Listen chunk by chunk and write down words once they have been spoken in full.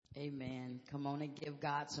Amen. Come on and give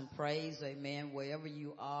God some praise. Amen. Wherever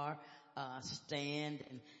you are, stand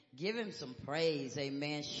and give him some praise.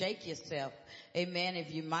 Amen. Shake yourself. Amen.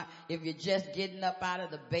 If you're just getting up out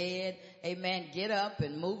of the bed, amen, get up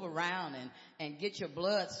and move around and get your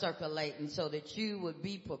blood circulating so that you would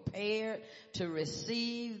be prepared to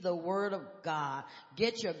receive the word of God.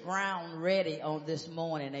 Get your ground ready on this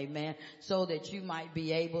morning. Amen. So that you might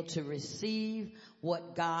be able to receive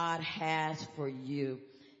what God has for you.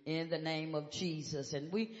 In the name of Jesus.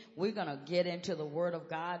 And we're going to get into the word of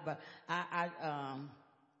God, but I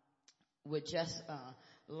would just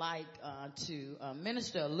like to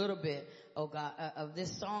minister a little bit, oh God, of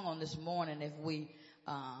this song on this morning,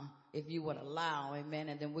 if you would allow, amen.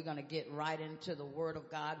 And then we're going to get right into the word of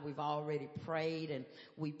God. We've already prayed, and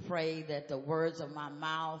we pray that the words of my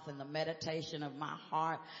mouth and the meditation of my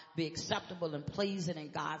heart be acceptable and pleasing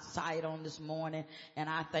in God's sight on this morning. And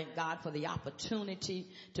I thank God for the opportunity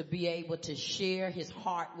to be able to share his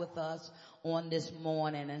heart with us on this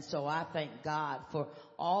morning. And so I thank God for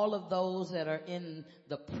all of those that are in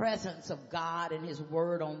the presence of God and his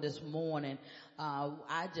word on this morning.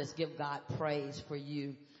 I just give God praise for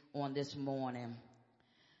you on this morning.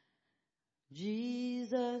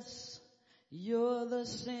 Jesus, you're the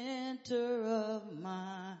center of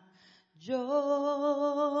my joy.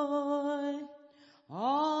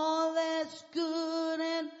 All that's good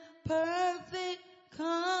and perfect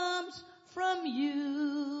comes from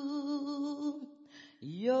you.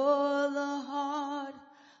 You're the heart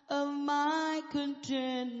of my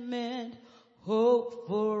contentment, hope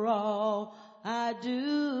for all I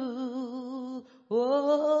do.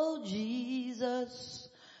 Oh, Jesus,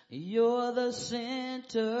 you're the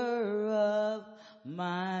center of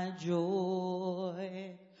my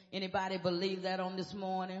joy. Anybody believe that on this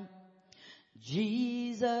morning?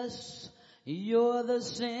 Jesus, you're the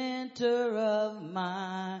center of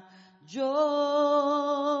my joy.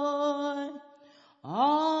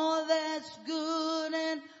 All that's good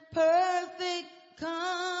and perfect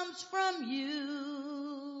comes from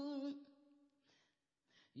you.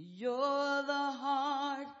 You're the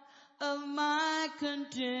heart of my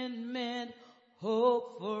contentment,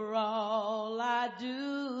 hope for all I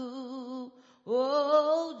do.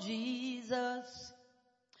 Oh, Jesus,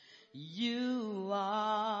 you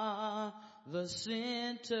are the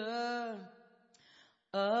center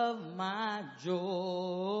of my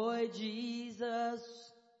joy. Jesus,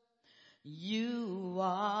 you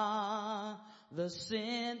are the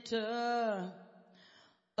center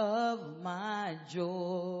of my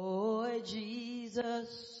joy.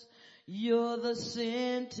 Jesus, you're the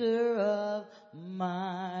center of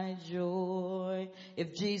my joy.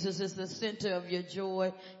 If Jesus is the center of your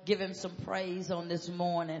joy, give him some praise on this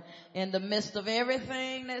morning. In the midst of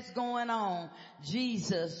everything that's going on,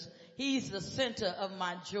 Jesus, he's the center of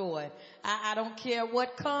my joy. I don't care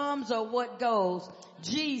what comes or what goes.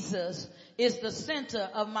 Jesus is the center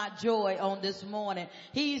of my joy on this morning.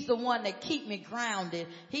 He's the one that keep me grounded.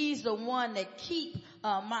 He's the one that keep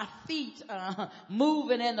my feet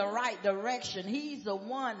moving in the right direction. He's the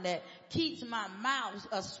one that keeps my mouth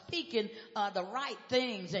speaking the right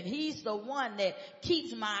things. And he's the one that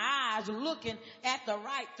keeps my eyes looking at the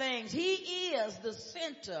right things. He is the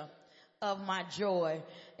center of my joy.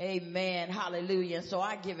 Amen. Hallelujah. So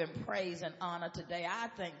I give him praise and honor today. I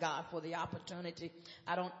thank God for the opportunity.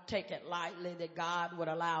 I don't take it lightly that God would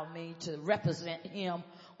allow me to represent him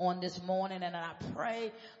on this morning. And I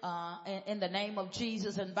pray in the name of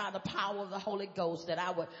Jesus and by the power of the Holy Ghost that I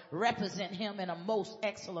would represent him in a most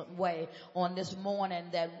excellent way on this morning,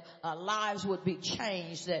 that lives would be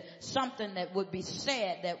changed, that something that would be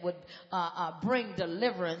said that would bring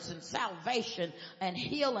deliverance and salvation and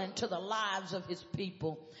healing to the lives of his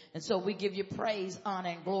people. And so we give you praise, honor,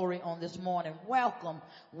 and glory on this morning. Welcome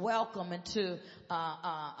into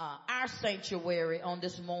our sanctuary on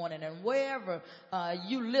this morning. And wherever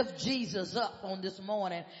you lift Jesus up on this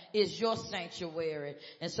morning is your sanctuary.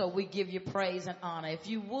 And so we give you praise and honor. If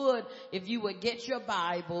you would get your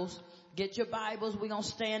Bibles. We're going to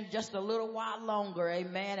stand just a little while longer,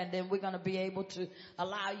 amen, and then we're going to be able to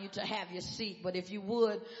allow you to have your seat. But if you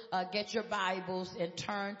would get your Bibles and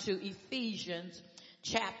turn to Ephesians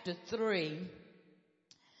chapter 3,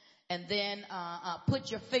 and then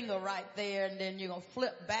put your finger right there, and then you're going to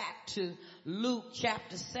flip back to Luke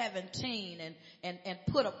chapter 17 and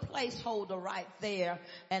put a placeholder right there.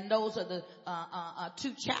 And those are the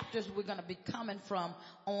two chapters we're going to be coming from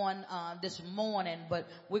on this morning. But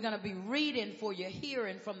we're going to be reading for your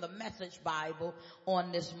hearing from the Message Bible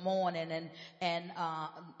on this morning. And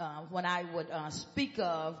when I would speak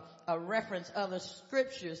of reference other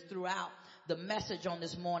scriptures throughout the message on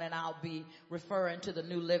this morning, I'll be referring to the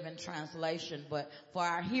New Living Translation. But for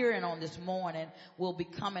our hearing on this morning, we'll be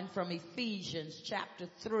coming from Ephesians chapter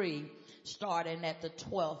 3, starting at the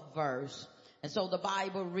 12th verse. And so the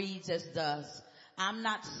Bible reads as thus: I'm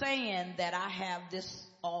not saying that I have this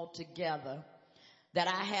all together, that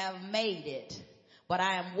I have made it, but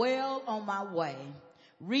I am well on my way,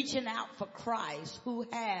 reaching out for Christ, who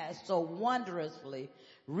has so wondrously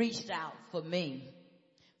reached out for me.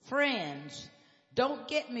 Friends, don't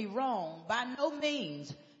get me wrong. By no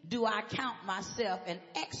means do I count myself an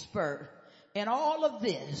expert in all of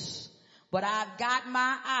this, but I've got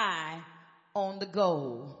my eye on the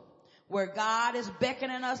goal. Where God is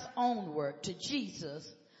beckoning us onward to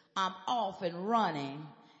Jesus, I'm off and running,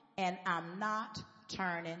 and I'm not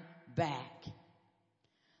turning back.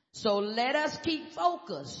 So let us keep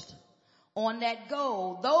focused on that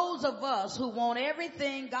goal. Those of us who want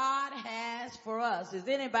everything God has for us. Is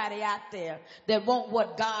anybody out there that want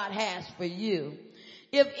what God has for you?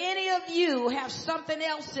 If any of you have something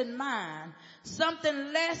else in mind,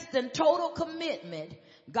 something less than total commitment,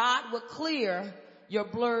 God will clear your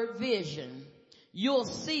blurred vision. You'll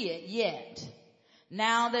see it yet.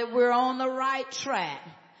 Now that we're on the right track,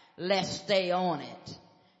 let's stay on it.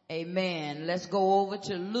 Amen. Let's go over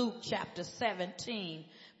to Luke chapter 17,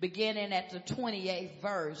 beginning at the 28th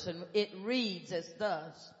verse, and it reads as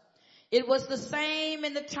thus: It was the same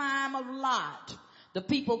in the time of Lot. The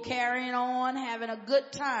people carrying on, having a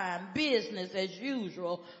good time, business as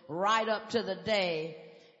usual, right up to the day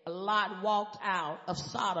Lot walked out of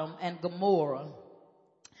Sodom and Gomorrah.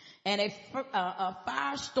 And a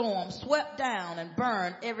firestorm swept down and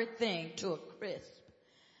burned everything to a crisp.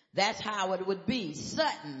 That's how it would be,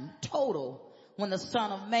 sudden, total, when the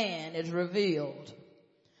Son of Man is revealed.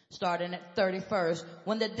 Starting at 31st,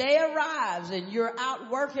 when the day arrives and you're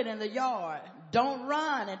out working in the yard, don't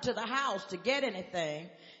run into the house to get anything.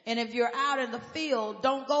 And if you're out in the field,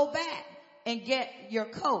 don't go back and get your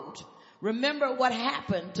coat. Remember what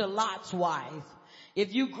happened to Lot's wife.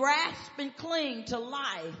 If you grasp and cling to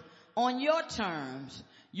life on your terms,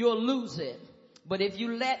 you'll lose it. But if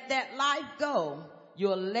you let that life go,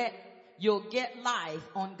 you'll get life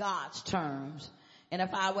on God's terms. And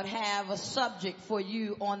if I would have a subject for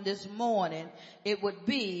you on this morning, it would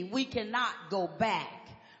be, we cannot go back.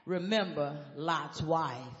 Remember Lot's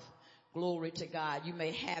wife. Glory to God. You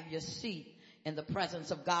may have your seat in the presence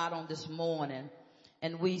of God on this morning.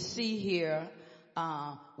 And we see here,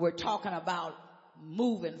 we're talking about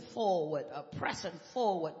moving forward, pressing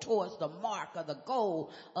forward towards the mark of the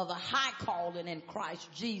goal of the high calling in Christ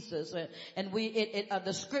Jesus. And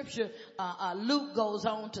the scripture, Luke goes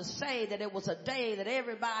on to say that it was a day that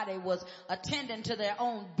everybody was attending to their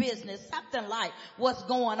own business, something like what's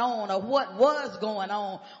going on or what was going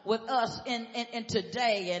on with us in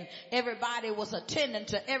today. And everybody was attending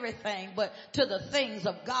to everything but to the things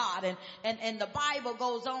of God. And the Bible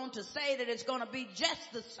goes on to say that it's going to be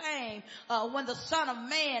just the same when the Son of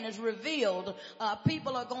Man is revealed.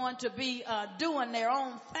 People are going to be doing their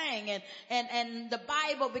own thing, and the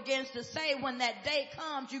Bible begins to say when that day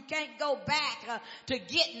comes, you can't go back to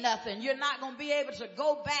get nothing. You're not going to be able to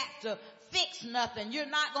go back to fix nothing. You're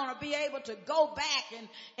not going to be able to go back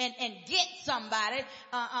and get somebody,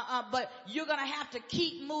 but you're going to have to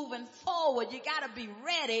keep moving forward. You got to be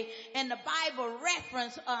ready. And the Bible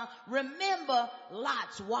reference, remember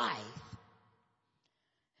Lot's wife.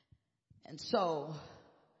 And so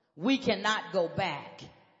we cannot go back.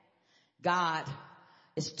 God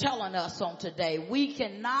is telling us on today, we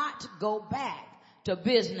cannot go back to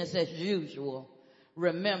business as usual.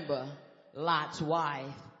 Remember Lot's wife.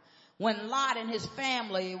 When Lot and his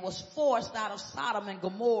family was forced out of Sodom and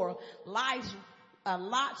Gomorrah, Lot's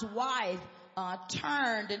wife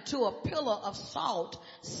turned into a pillar of salt,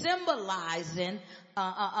 symbolizing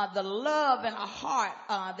the love in her heart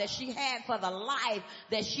that she had for the life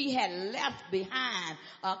that she had left behind,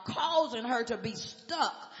 causing her to be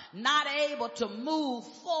stuck, not able to move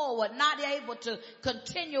forward, not able to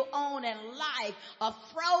continue on in life,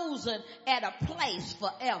 frozen at a place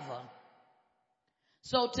forever.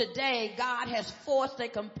 So today, God has forced a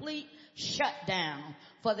complete shutdown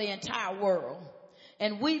for the entire world.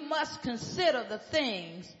 And we must consider the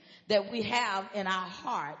things that we have in our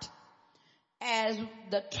heart. As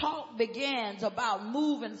the talk begins about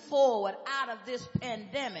moving forward out of this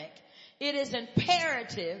pandemic, it is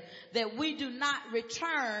imperative that we do not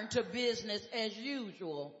return to business as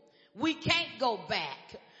usual. We can't go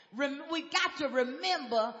back. We got to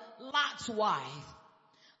remember Lot's wife.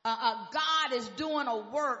 God is doing a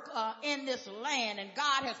work in this land, and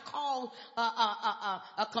God has called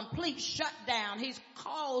a complete shutdown. He's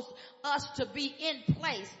caused us to be in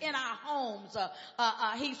place in our homes.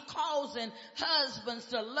 He's causing husbands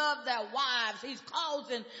to love their wives. He's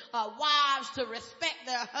causing wives to respect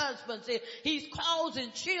their husbands. He's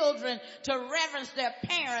causing children to reverence their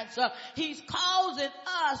parents. He's causing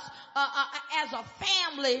us as a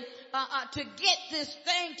family to get this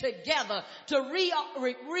thing together, to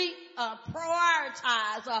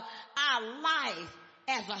prioritize our life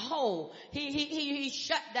as a whole. He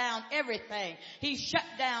shut down everything. He shut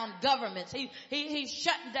down governments. He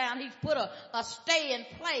shut down. He's put a stay in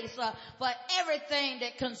place for everything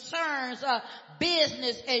that concerns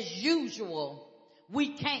business as usual.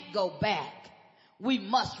 We can't go back. We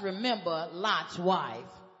must remember Lot's wife.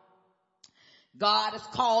 God is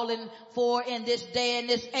calling for, in this day and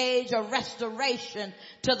this age, a restoration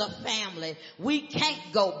to the family. We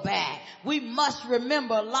can't go back. We must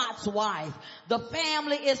remember Lot's wife. The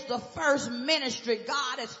family is the first ministry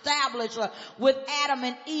God established with Adam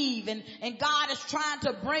and Eve, and God is trying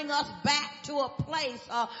to bring us back to a place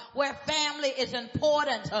where family is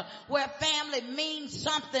important, where family means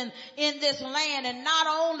something in this land. And not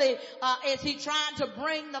only is he trying to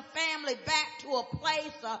bring the family back to a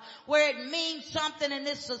place where it means something in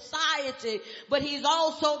this society, but he's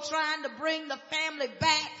also trying to bring the family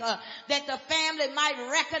back that the family might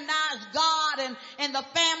recognize God, and the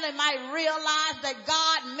family might realize that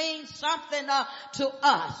God means something to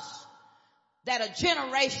us, that a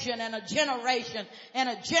generation and a generation and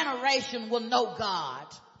a generation will know God.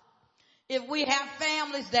 If we have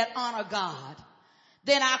families that honor God,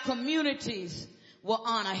 then our communities will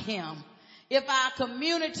honor him. If our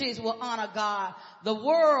communities will honor God, the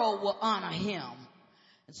world will honor him.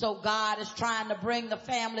 And so God is trying to bring the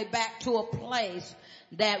family back to a place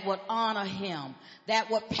that would honor him,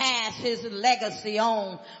 that would pass his legacy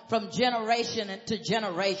on from generation to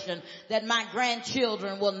generation, that my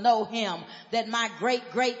grandchildren will know him, that my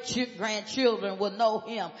great-great-grandchildren will know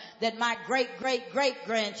him, that my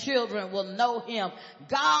great-great-great-grandchildren will know him.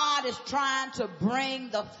 God is trying to bring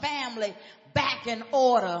the family back in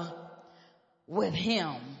order with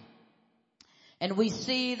him. And we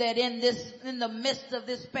see that in the midst of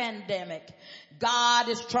this pandemic, God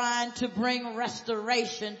is trying to bring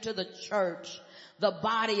restoration to the church, the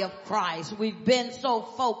body of Christ. We've been so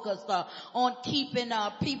focused on keeping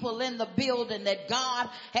people in the building that God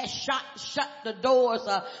has shut the doors.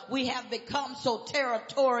 We have become so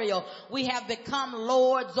territorial. We have become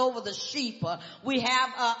lords over the sheep. We have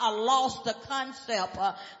lost the concept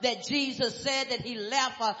that Jesus said that he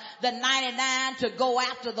left the 99 to go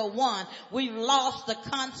after the one. We've lost the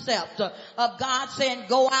concept of God saying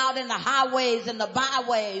go out in the highways and the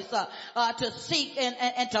byways to seek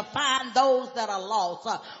and to find those that are lost.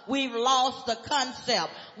 We've lost the concept.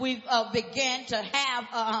 We've began to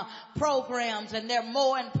have programs, and they're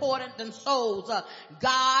more important than souls.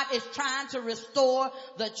 God is trying to restore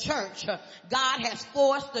the church. God has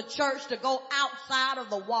forced the church to go outside of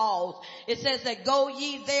the walls. It says that go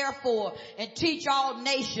ye therefore and teach all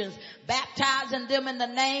nations, baptizing them in the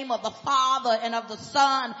name of the Father and of the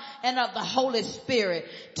Son and of the Holy Spirit,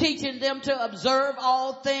 teaching them to observe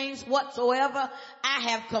all things whatsoever I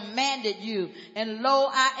have commanded you. And lo,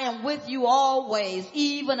 I am with you always,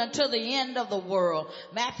 even until the end of the world.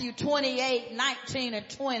 Matthew 28:19 and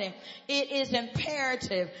 20. It is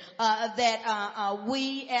imperative that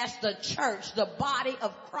we as the church, the body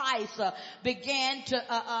of Christ, began to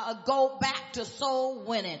go back to soul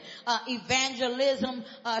winning. Evangelism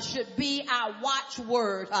should be our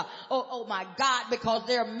watchword. Oh my God, because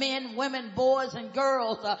there are men, women, boys, and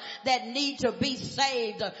girls that need to be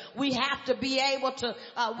saved. We have to be able to,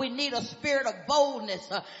 we need a spirit of boldness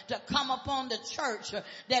to come upon the church,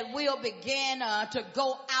 that we'll begin to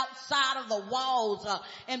go outside of the walls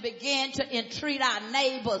and begin to entreat our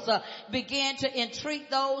neighbors, begin to entreat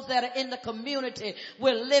those that are in the community.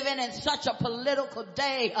 We're living in such a political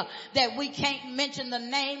day that we can't mention the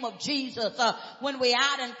name of Jesus when we're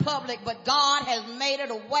out in public, but God has made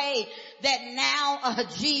it a way that now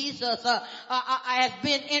Jesus has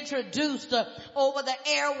been introduced over the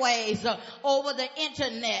airways, over the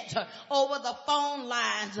internet, over the phone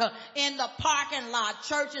lines, in the parking lot.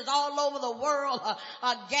 Churches all over the world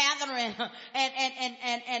are gathering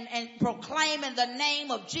and proclaiming the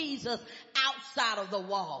name of Jesus outside of the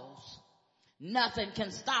walls. Nothing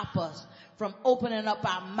can stop us from opening up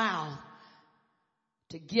our mouth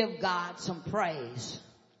to give God some praise.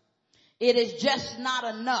 It is just not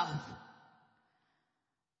enough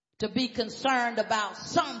to be concerned about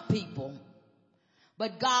some people,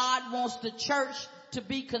 but God wants the church to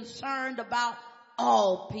be concerned about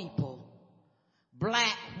all people,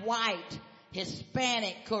 black, white,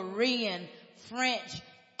 Hispanic, Korean, French,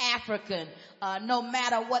 African, no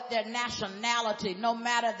matter what their nationality, no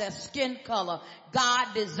matter their skin color.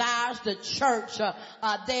 God desires the church.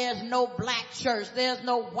 There's no black church. There's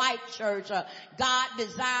no white church. God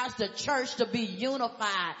desires the church to be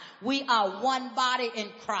unified. We are one body in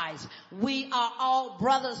Christ. We are all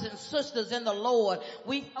brothers and sisters in the Lord.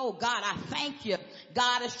 Oh God, I thank you.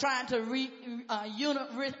 God is trying to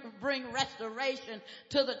bring restoration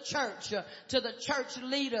to the church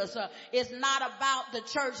leaders. It's not about the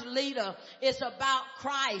church leader. It's about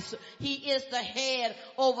Christ. He is the head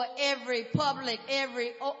over every public,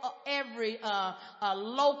 every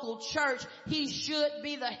local church. He should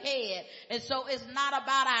be the head. And so it's not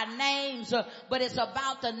about our names, but it's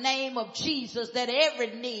about the name of Jesus, that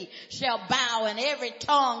every knee shall bow and every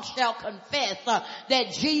tongue shall confess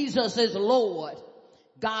that Jesus is Lord.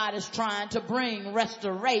 God is trying to bring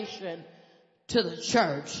restoration to the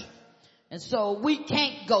church. And so we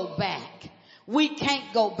can't go back. We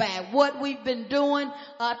can't go back. What we've been doing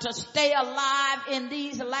to stay alive in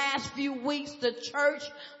these last few weeks, the church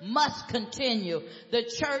must continue. The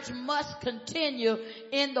church must continue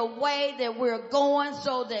in the way that we're going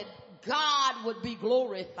so that God would be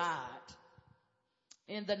glorified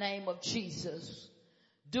in the name of Jesus.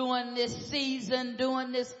 During this season,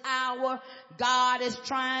 during this hour, God is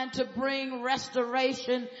trying to bring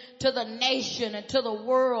restoration to the nation and to the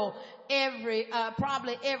world.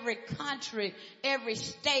 Probably every country, every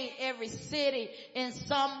state, every city, in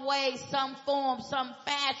some way, some form, some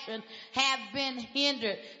fashion, have been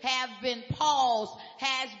hindered, have been paused,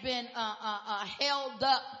 has been held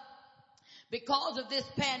up because of this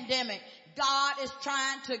pandemic. God is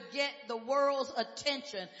trying to get the world's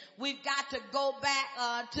attention. We've got to go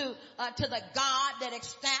back to the God that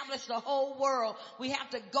established the whole world. We have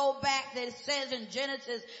to go back. That it says in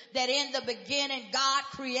Genesis that in the beginning God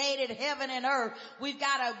created heaven and earth. We've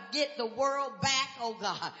got to get the world back, oh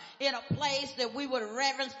God, in a place that we would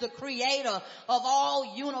reverence the creator of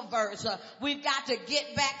all universe. We've got to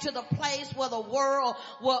get back to the place where the world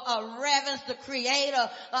will reverence the creator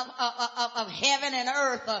of heaven and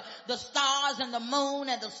earth, the stars and the moon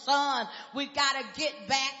and the sun. We've got to get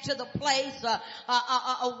back to the place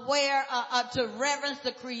where to reverence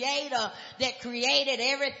the creator that created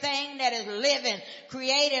everything that is living,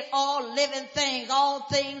 created all living things, all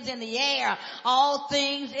things in the air, all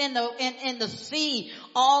things in the sea,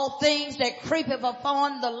 all things that creepeth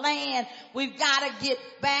upon the land. We've got to get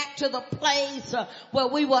back to the place where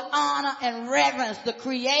we will honor and reverence the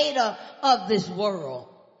creator of this world.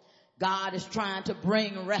 God is trying to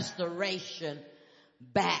bring restoration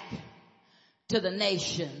back to the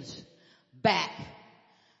nations, back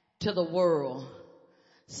to the world.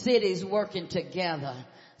 Cities working together,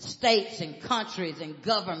 states and countries and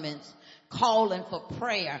governments calling for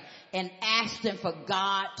prayer and asking for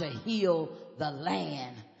God to heal the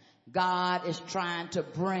land. God is trying to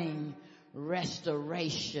bring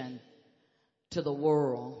restoration to the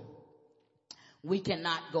world. We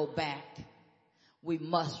cannot go back. We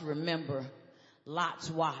must remember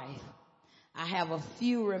Lot's wife. I have a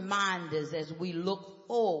few reminders as we look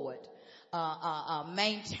forward,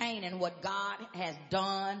 maintaining what God has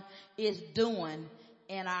done, is doing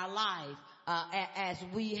in our life. As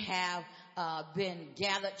we have been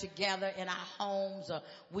gathered together in our homes,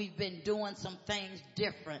 we've been doing some things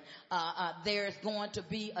different. There's going to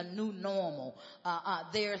be a new normal.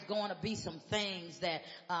 There's going to be some things that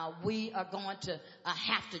we are going to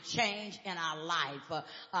have to change in our life.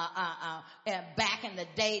 And back in the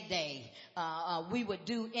day, we would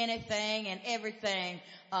do anything and everything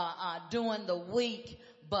during the week.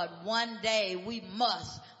 But one day we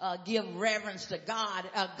must give reverence to God.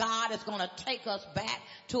 God is going to take us back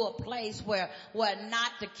to a place where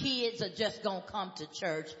not the kids are just going to come to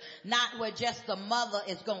church, not where just the mother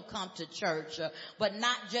is going to come to church, but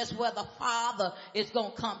not just where the father is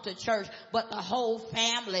going to come to church, but the whole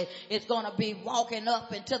family is going to be walking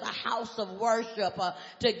up into the house of worship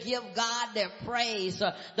to give God their praise.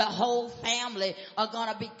 The whole family are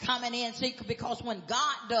going to be coming in. See, because when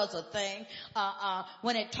God does a thing,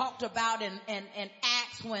 when it talked about in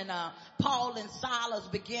Acts when Paul and Silas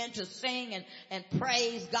began to sing and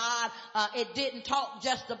praise God, it didn't talk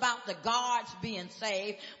just about the guards being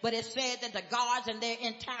saved, but it said that the guards and their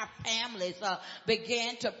entire families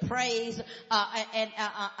began to praise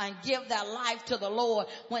and give their life to the Lord.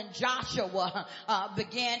 When Joshua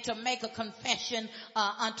began to make a confession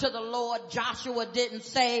unto the Lord, Joshua didn't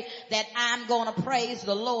say that I'm going to praise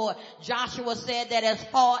the Lord. Joshua said that as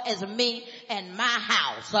far as me and my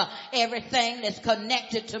house, everything that's connected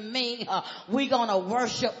connected to me. We're going to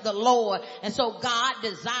worship the Lord. And so God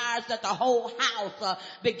desires that the whole house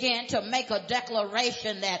begin to make a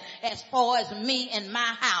declaration that as far as me and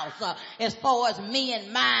my house, as far as me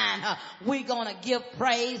and mine, we're going to give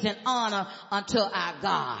praise and honor unto our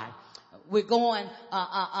God. We're going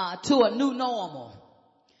to a new normal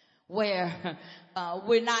where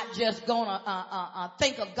we're not just gonna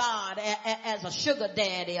think of God as a sugar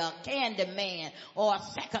daddy, a candy man, or a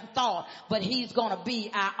second thought, but he's gonna be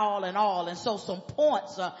our all in all. And so some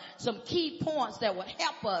points, some key points that would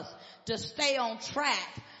help us to stay on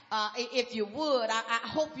track. If you would, I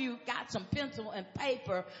hope you got some pencil and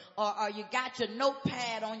paper, or you got your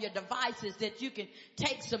notepad on your devices that you can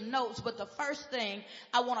take some notes. But the first thing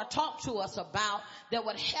I want to talk to us about that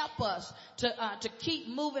would help us to keep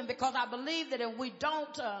moving, because I believe that if we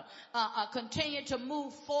don't continue to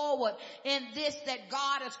move forward in this that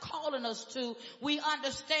God is calling us to, we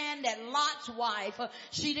understand that Lot's wife,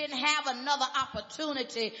 she didn't have another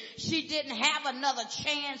opportunity. She didn't have another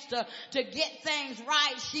chance to get things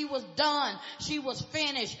right. She was done. She was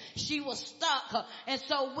finished. She was stuck. And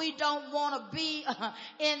so we don't want to be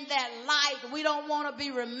in that light. We don't want to be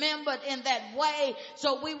remembered in that way.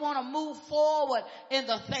 So we want to move forward in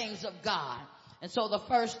the things of God. And so the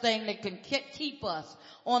first thing that can keep us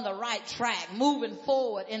on the right track, moving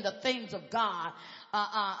forward in the things of God,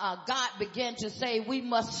 God began to say we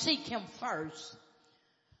must seek him first.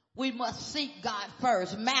 We must seek God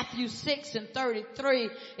first. Matthew 6:33,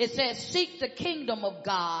 it says, seek the kingdom of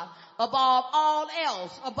God above all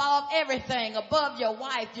else, above everything, above your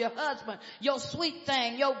wife, your husband, your sweet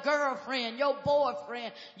thing, your girlfriend, your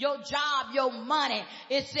boyfriend, your job, your money.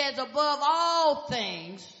 It says above all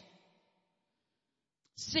things,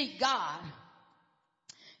 seek God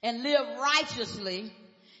and live righteously,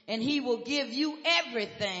 and he will give you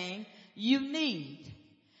everything you need.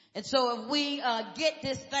 And so if we get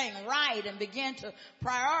this thing right and begin to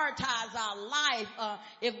prioritize our life,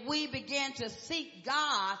 if we begin to seek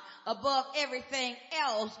God above everything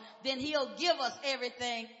else, then he'll give us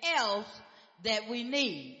everything else that we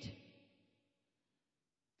need.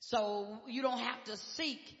 So you don't have to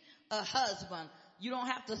seek a husband. You don't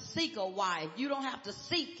have to seek a wife. You don't have to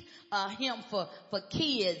seek him for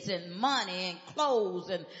kids and money and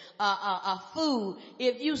clothes and food.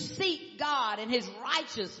 If you seek God and his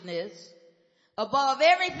righteousness above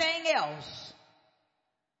everything else,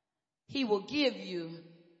 he will give you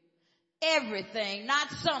everything,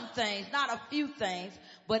 not some things, not a few things,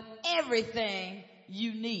 but everything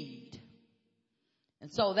you need.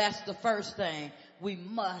 And so that's the first thing. We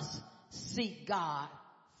must seek God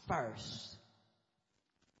first.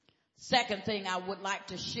 Second thing I would like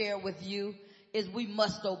to share with you is we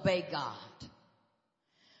must obey God.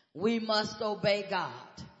 We must obey God.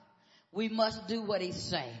 We must do what he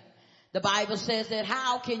say. The Bible says that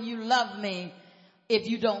how can you love me if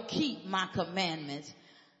you don't keep my commandments?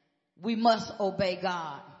 We must obey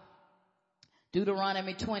God.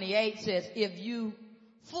 Deuteronomy 28 says if you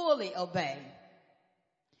fully obey.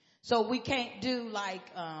 So we can't do like,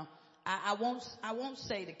 I won't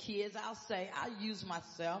say the kids, I'll use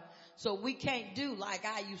myself. So we can't do like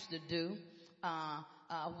I used to do,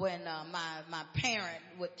 when, my parent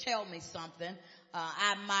would tell me something.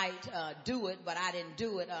 I might, do it, but I didn't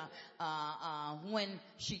do it, when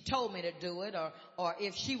she told me to do it, or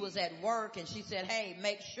if she was at work and she said, hey,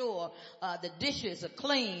 make sure, the dishes are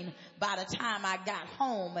clean by the time I got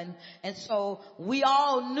home. And so we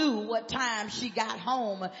all knew what time she got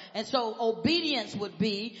home. And so obedience would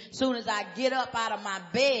be, soon as I get up out of my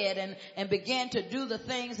bed and begin to do the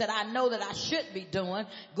things that I know that I should be doing,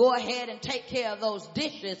 go ahead and take care of those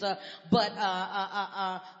dishes. But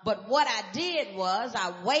what I did was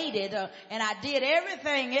I waited, and I did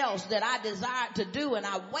everything else that I desired to do, and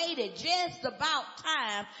I waited just about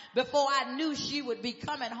time before I knew she would be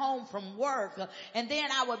coming home from work, and then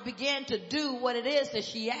I would begin to do what it is that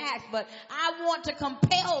she asked. But I want to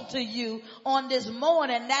compel to you on this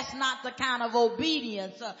morning, that's not the kind of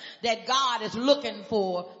obedience that God is looking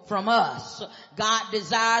for from us. God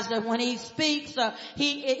desires that when he speaks,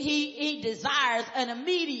 he desires an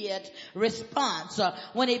immediate response.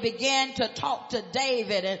 When he began to talk to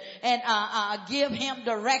David and give him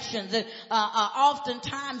directions,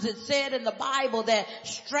 oftentimes it's said in the Bible that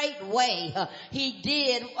straightway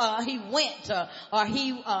he went or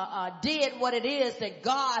he did what it is that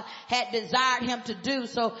God had desired him to do.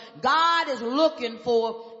 So God is looking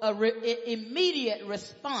for immediate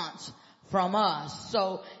response from us.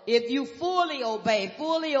 So if you fully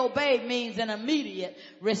obey means an immediate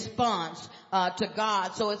response to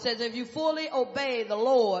God. So it says if you fully obey the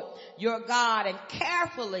Lord your God and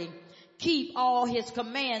carefully keep all his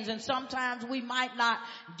commands. And sometimes we might not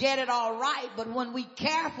get it all right, but when we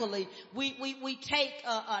carefully, we take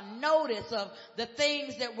a notice of the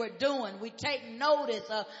things that we're doing. We take notice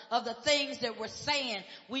of the things that we're saying.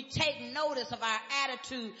 We take notice of our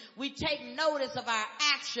attitude. We take notice of our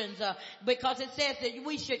actions, because it says that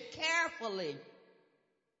we should carefully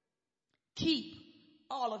keep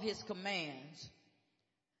all of his commands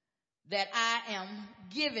that I am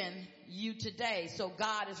giving you today. So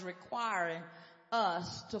God is requiring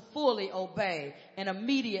us to fully obey, an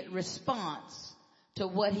immediate response to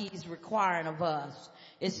what he's requiring of us.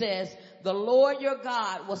 It says, the Lord your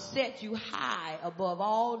God will set you high above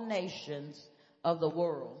all nations of the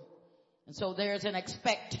world. And so there's an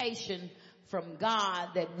expectation from God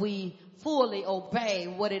that we fully obey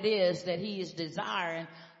what it is that he is desiring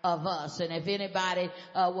of us. And if anybody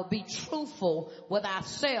will be truthful with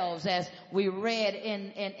ourselves, as we read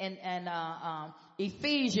in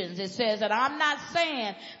Ephesians, it says that I'm not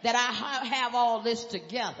saying that I have all this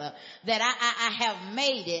together, that I have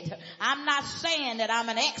made it. I'm not saying that I'm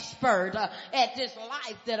an expert at this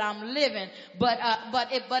life that I'm living, but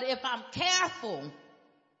if I'm careful,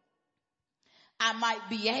 I might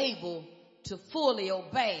be able to fully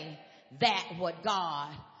obey that what God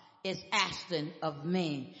is asking of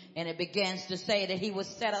me. And it begins to say that he would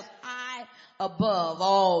set us high above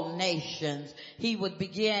all nations. He would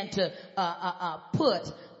begin to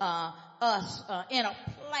put us in a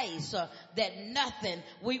place that nothing,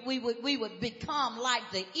 we would become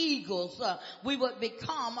like the eagles. We would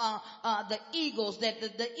become the eagles, that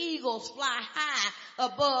the eagles fly high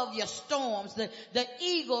above your storms. The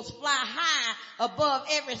eagles fly high above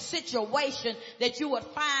every situation that you would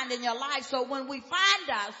find in your life. So when we find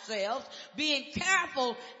ourselves being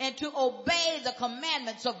careful and to obey the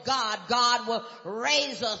commandments of God, God will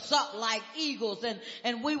raise us up like eagles,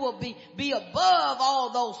 and we will be above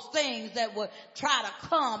all those things that would try to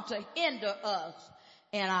come to hinder us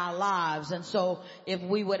in our lives. And so if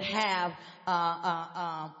we would have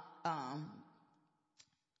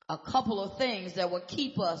a couple of things that would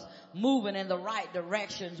keep us moving in the right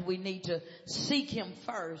directions, we need to seek him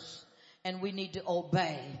first, and we need to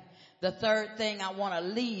obey. The third thing I want to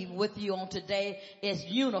leave with you on today is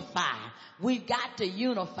unify. We've got to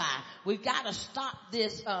unify. We've got to stop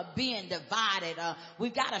this being divided.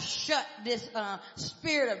 We've got to shut this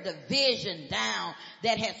spirit of division down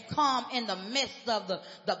that has come in the midst of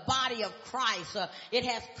the body of Christ. It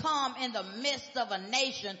has come in the midst of a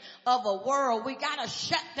nation, of a world. We got to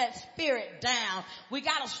shut that spirit down. We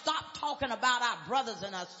got to stop talking about our brothers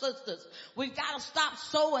and our sisters. We've got to stop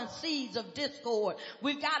sowing seeds of discord.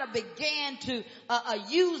 We've got to begin to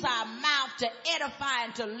use our mouth to edify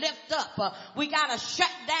and to lift up. We got to shut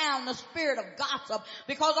down the spirit of gossip,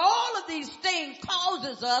 because all of these things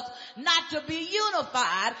causes us not to be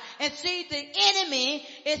unified. And see, the enemy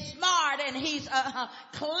is smart and he's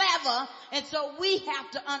clever, and so we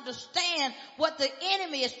have to understand what the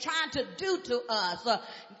enemy is trying to do to us.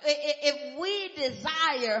 If we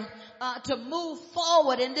desire to move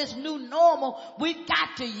forward in this new normal, we've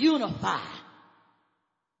got to unify.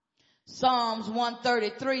 Psalms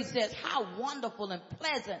 133 says, how wonderful and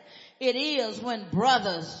pleasant it is when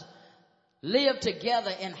brothers live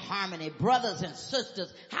together in harmony. Brothers and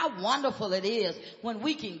sisters, how wonderful it is when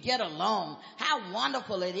we can get along. How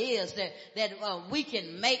wonderful it is that we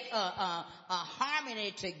can make a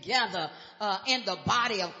harmony together in the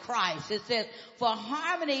body of Christ. It says, for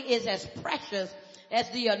harmony is as precious as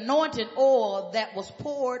the anointed oil that was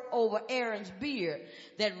poured over Aaron's beard,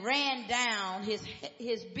 that ran down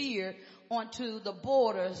his beard onto the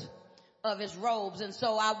borders of his robes. And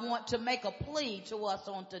so I want to make a plea to us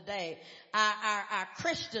on today. Our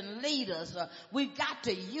Christian leaders, we've got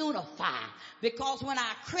to unify, because when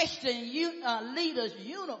our Christian leaders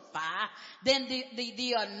unify, then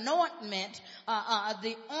the anointment,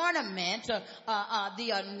 the ornament, the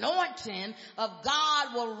anointing of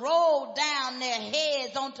God will roll down their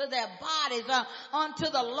heads onto their bodies, onto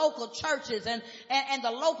the local churches, and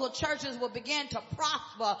the local churches will begin to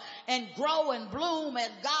prosper and grow and bloom as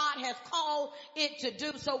God has called it to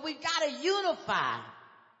do. So we've got to unify.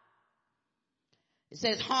 It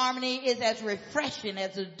says harmony is as refreshing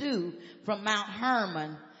as the dew from Mount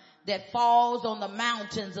Hermon that falls on the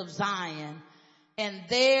mountains of Zion. And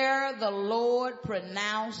there the Lord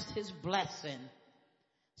pronounced his blessing.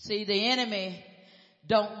 See, the enemy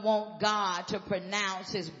don't want God to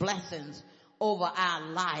pronounce his blessings over our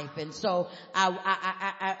life. And so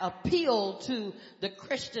I appeal to the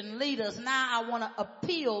Christian leaders. Now I want to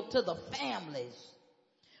appeal to the families.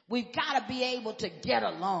 We've got to be able to get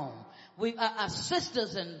along.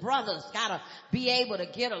 Sisters and brothers gotta be able to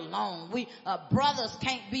get along. Brothers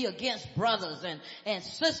can't be against brothers, and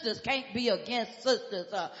sisters can't be against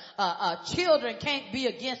sisters. Children can't be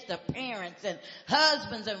against their parents, and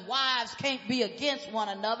husbands and wives can't be against one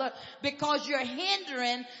another, because you're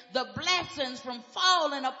hindering the blessings from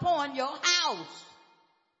falling upon your house.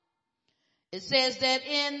 It says that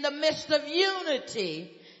in the midst of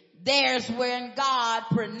unity, there's when God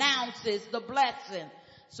pronounces the blessing.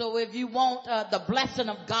 So if you want the blessing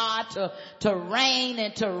of God to reign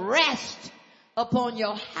and to rest upon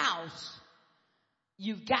your house,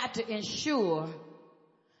 you've got to ensure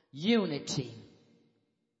unity.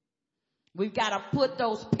 We've got to put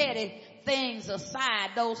those petty things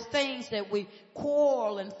aside, those things that we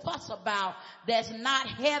quarrel and fuss about that's not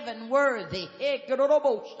heaven worthy.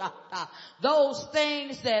 Those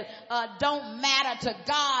things that don't matter to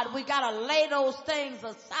God, we got to lay those things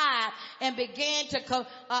aside and begin to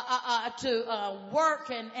work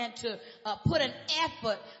and to put an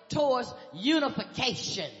effort towards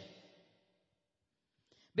unification.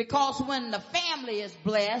 Because when the family is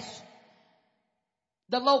blessed,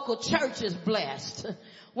 the local church is blessed.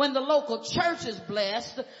 When the local church is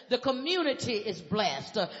blessed, the community is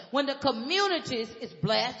blessed. When the community is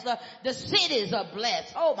blessed, the cities are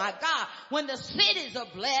blessed. Oh my God. When the cities are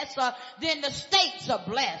blessed, then the states are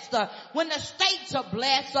blessed. When the states are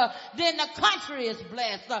blessed, then the country is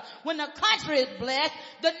blessed. When the country is blessed,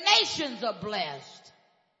 the nations are blessed.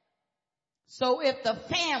 So if the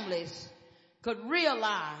families could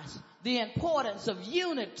realize the importance of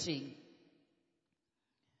unity,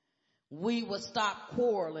 we would stop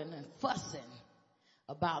quarreling and fussing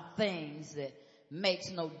about things that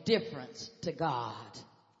makes no difference to God.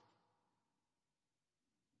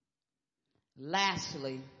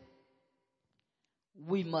 Lastly,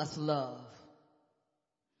 we must love.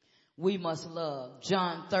 We must love.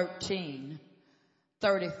 John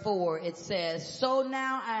 13:34, it says, "So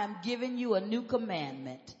now I am giving you a new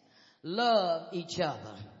commandment. Love each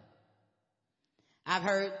other." I've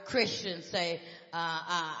heard Christians say,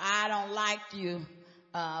 I don't like you,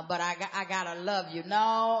 but I gotta love you.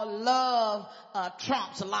 No, love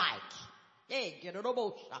trumps like. Hey, get it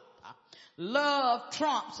over. Love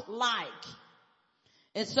trumps like.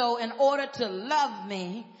 And so in order to love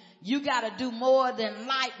me, you gotta do more than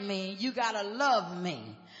like me. You gotta love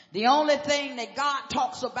me. The only thing that God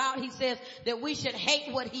talks about, he says that we should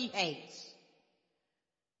hate what he hates.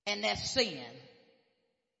 And that's sin.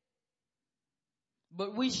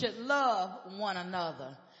 But we should love one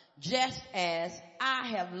another. Just as I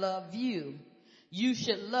have loved you, you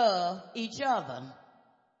should love each other.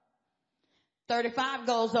 35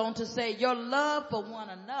 goes on to say, your love for one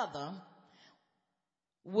another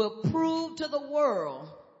will prove to the world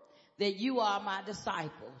that you are my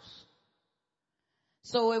disciples.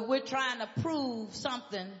 So if we're trying to prove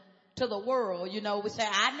something to the world, we say,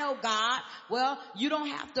 I know God. Well, you don't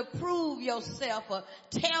have to prove yourself or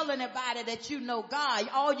tell anybody that you know God.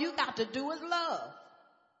 All you got to do is love.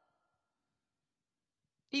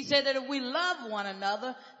 He said that if we love one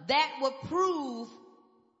another, that will prove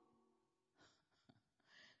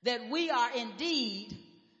that we are indeed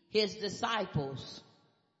his disciples.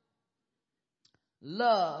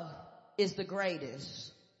 Love is the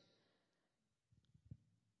greatest.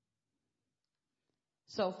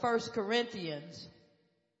 So 1 Corinthians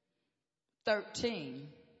 13,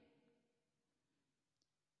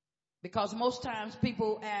 because most times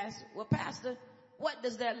people ask, well, Pastor, what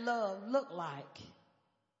does that love look like?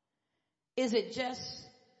 Is it just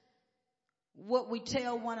what we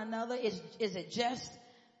tell one another? Is it just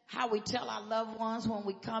how we tell our loved ones when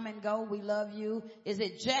we come and go, we love you? Is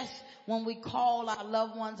it just when we call our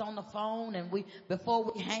loved ones on the phone and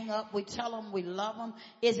before we hang up, we tell them we love them?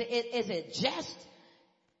 Is it just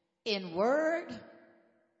in word?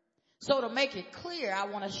 So to make it clear, I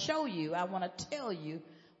want to show you, I want to tell you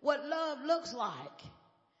what love looks like.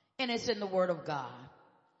 And it's in the Word of God.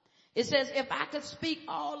 It says, if I could speak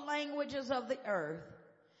all languages of the earth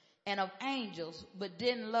and of angels, but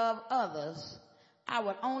didn't love others, I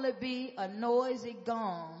would only be a noisy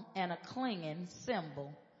gong and a clanging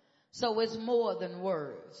cymbal. So it's more than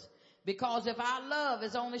words. Because if our love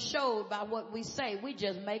is only showed by what we say, we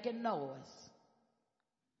just making noise.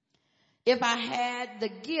 If I had the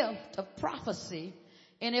gift of prophecy,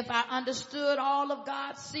 and if I understood all of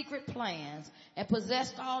God's secret plans and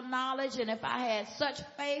possessed all knowledge, and if I had such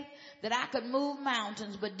faith that I could move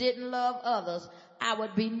mountains but didn't love others, I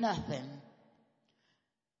would be nothing.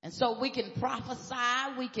 And so we can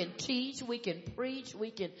prophesy, we can teach, we can preach,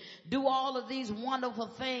 we can do all of these wonderful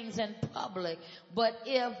things in public, but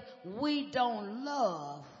if we don't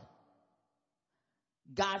love,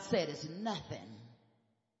 God said it's nothing.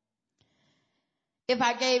 If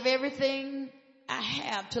I gave everything I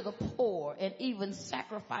have to the poor and even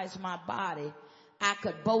sacrificed my body, I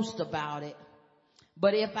could boast about it.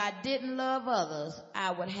 But if I didn't love others,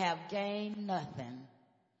 I would have gained nothing.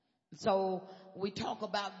 So we talk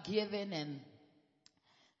about giving and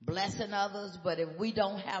blessing others, but if we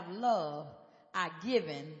don't have love, our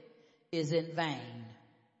giving is in vain.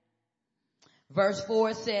 Verse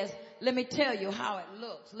 4 says, let me tell you how it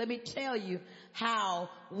looks. Let me tell you how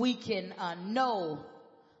we can know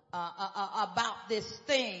about this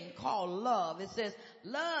thing called love. It says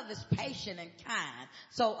love is patient and kind.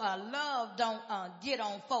 So love don't get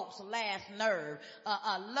on folks' last nerve.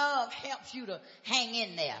 Love helps you to hang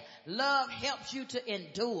in there. Love helps you to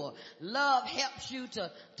endure. Love helps you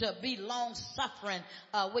to be long suffering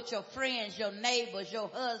with your friends, your neighbors, your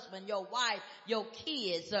husband, your wife, your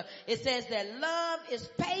kids. It says that love is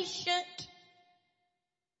patient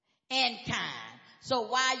and kind. So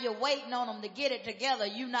while you're waiting on them to get it together,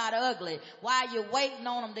 you're not ugly. While you're waiting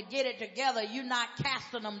on them to get it together, you're not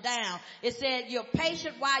casting them down. It said you're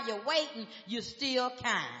patient while you're waiting, you're still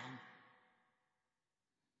kind.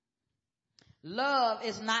 Love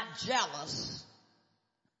is not jealous.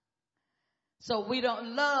 So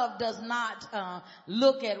love does not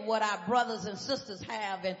look at what our brothers and sisters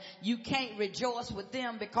have and you can't rejoice with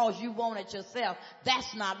them because you want it yourself.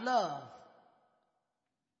 That's not love.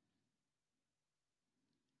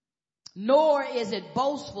 Nor is it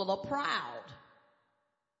boastful or proud.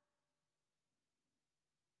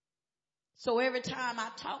 So every time I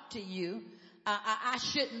talk to you, I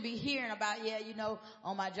shouldn't be hearing about,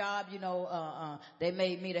 on my job, they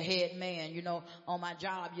made me the head man, on my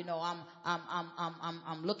job,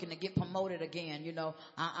 I'm looking to get promoted again, and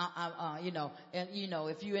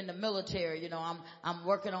if you're in the military, I'm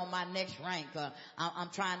working on my next rank, I'm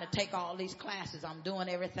trying to take all these classes, I'm doing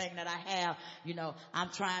everything that I have,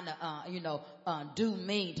 I'm trying to, do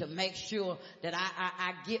me to make sure that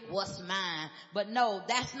I get what's mine. But no,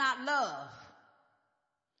 that's not love.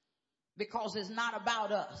 Because it's not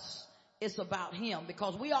about us. It's about him.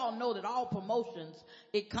 Because we all know that all promotions,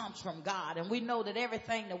 it comes from God. And we know that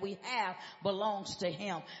everything that we have belongs to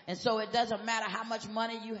him. And so it doesn't matter how much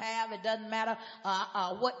money you have. It doesn't matter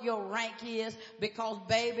what your rank is. Because,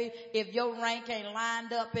 baby, if your rank ain't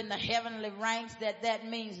lined up in the heavenly ranks, that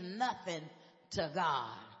means nothing to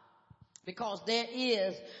God. Because there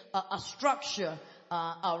is a structure,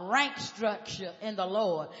 a rank structure in the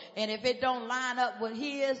Lord. And if it don't line up with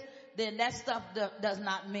his, then that stuff does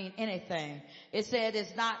not mean anything. It said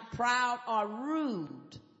it's not proud or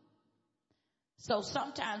rude. So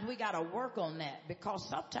sometimes we got to work on that because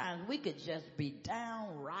sometimes we could just be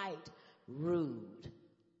downright rude.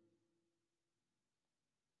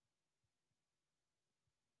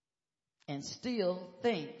 And still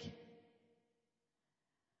think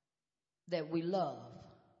that we love.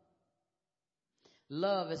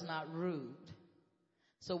 Love is not rude.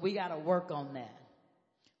 So we got to work on that.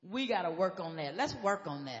 We got to work on that. Let's work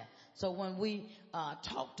on that. So when we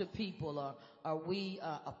talk to people or we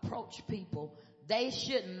approach people, we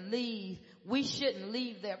shouldn't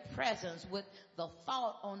leave their presence with the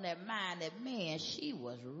thought on their mind that, man, she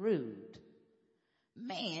was rude.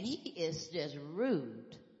 Man, he is just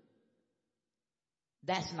rude.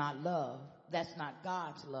 That's not love. That's not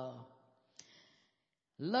God's love.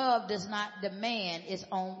 Love does not demand its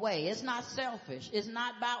own way. It's not selfish. It's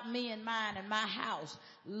not about me and mine and my house.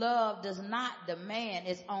 Love does not demand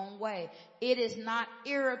its own way. It is not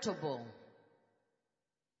irritable.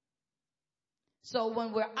 So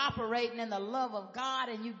when we're operating in the love of God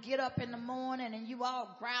and you get up in the morning and you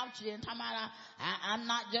all grouchy and talking about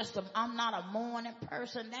I'm not a morning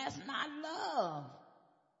person, that's not love.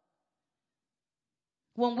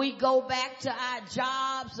 When we go back to our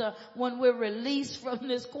jobs, when we're released from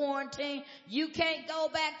this quarantine, you can't go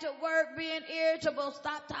back to work being irritable.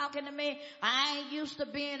 Stop talking to me. I ain't used to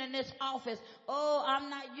being in this office. Oh, I'm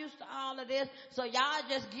not used to all of this. So y'all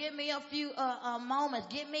just give me a few moments.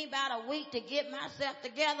 Give me about a week to get myself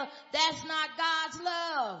together. That's not God's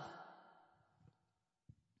love.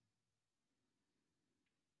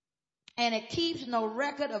 And it keeps no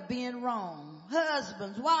record of being wrong.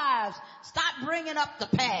 Husbands, wives, stop bringing up the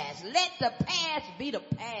past. Let the past be the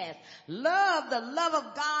past. The love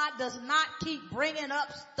of God does not keep bringing up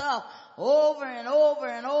stuff over and over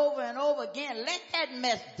and over and over again. Let that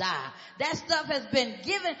mess die. That stuff has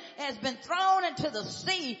been thrown into the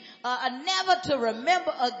sea, never to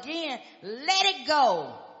remember again. Let it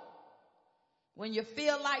go. When you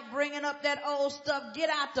feel like bringing up that old stuff, get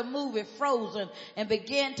out the movie Frozen and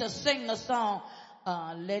begin to sing the song,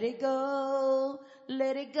 let it go, let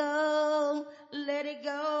let it go, let it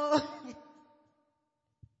go.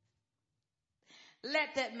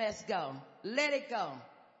 Let that mess go. Let it go.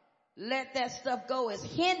 Let that stuff go. It's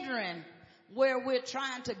hindering where we're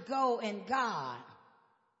trying to go in God.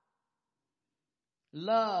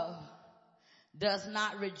 Love does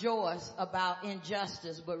not rejoice about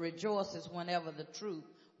injustice, but rejoices whenever the truth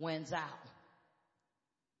wins out.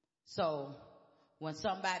 So when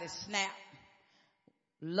somebody snaps,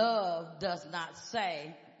 love does not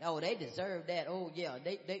say, oh, they deserve that. Oh, yeah,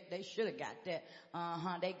 they should have got that.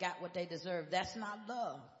 They got what they deserve. That's not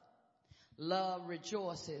love. Love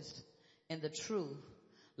rejoices in the truth.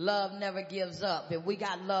 Love never gives up. If we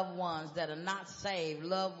got loved ones that are not saved,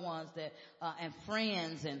 loved ones that, and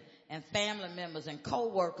friends and family members and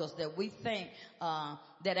co-workers that we think,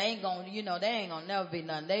 that ain't gonna, they ain't gonna never be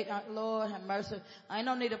nothing. Lord have mercy. I ain't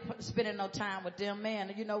no need of spending no time with them,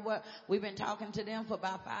 man. You know what? We've been talking to them for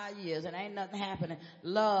about 5 years and ain't nothing happening.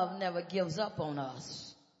 Love never gives up on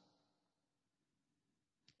us.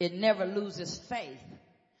 It never loses faith.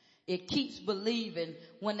 It keeps believing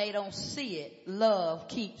when they don't see it. Love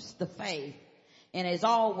keeps the faith and is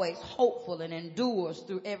always hopeful and endures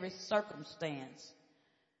through every circumstance.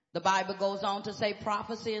 The Bible goes on to say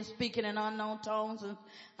prophecy and speaking in unknown tongues and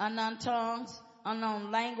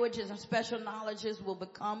unknown languages and special knowledges will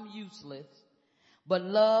become useless. But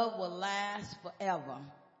love will last forever.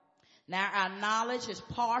 Now our knowledge is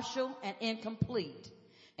partial and incomplete.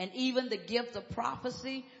 And even the gift of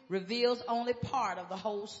prophecy reveals only part of the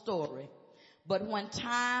whole story. But when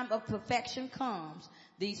time of perfection comes,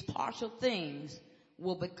 these partial things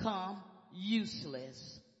will become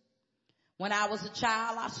useless. When I was a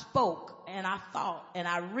child, I spoke and I thought and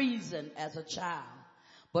I reasoned as a child.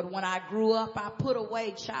 But when I grew up, I put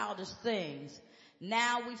away childish things.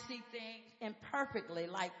 Now we see things imperfectly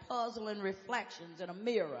like puzzling reflections in a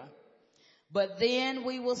mirror. But then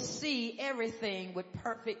we will see everything with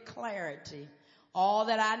perfect clarity. All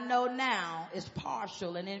that I know now is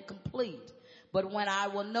partial and incomplete. But when I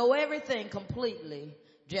will know everything completely,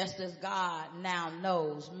 just as God now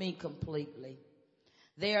knows me completely.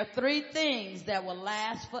 There are 3 things that will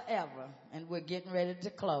last forever, and we're getting ready to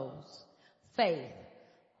close. Faith,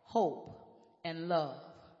 hope, and love.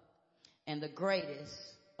 And the greatest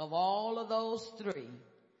of all of those 3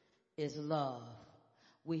 is love.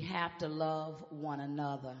 We have to love one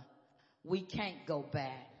another. We can't go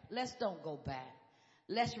back. Let's don't go back.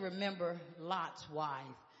 Let's remember Lot's wife.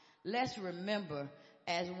 Let's remember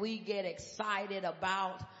as we get excited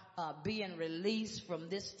about being released from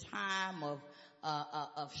this time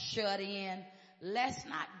of shut in. Let's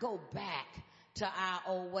not go back to our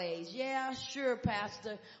old ways. Yeah, sure,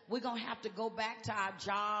 Pastor. We're going to have to go back to our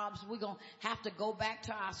jobs. We're going to have to go back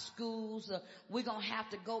to our schools. We're going to have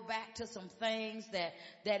to go back to some things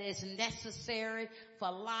that is necessary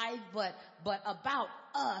for life. But about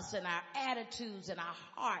us and our attitudes and our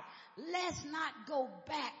heart, let's not go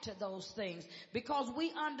back to those things, because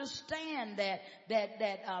we understand that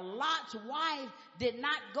Lot's wife did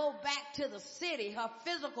not go back to the city. Her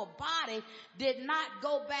physical body did not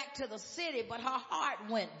go back to the city, but her heart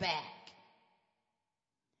went back.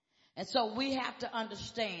 And so we have to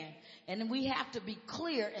understand, and we have to be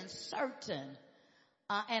clear and certain,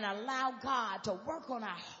 and allow God to work on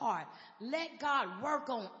our heart. Let God work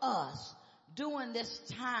on us during this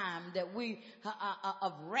time that we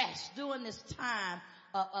of rest, during this time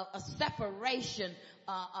of separation,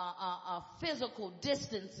 physical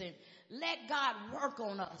distancing. Let God work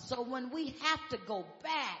on us. So when we have to go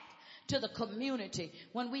back to the community,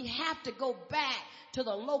 when we have to go back to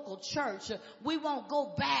the local church, we won't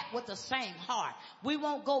go back with the same heart. We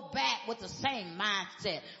won't go back with the same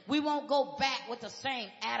mindset. We won't go back with the same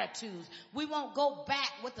attitudes. We won't go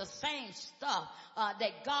back with the same stuff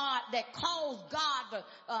that caused God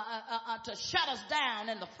to shut us down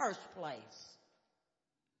in the first place.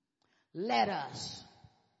 Let us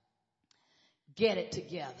get it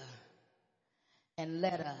together and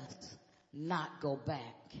let us not go back.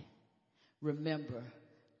 Remember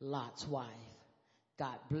Lot's wife.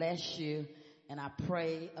 God bless you, and I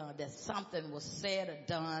pray that something was said or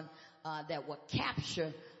done that will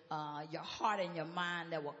capture your heart and your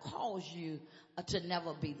mind, that will cause you to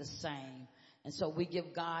never be the same. And so we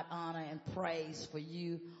give God honor and praise for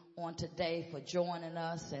you on today for joining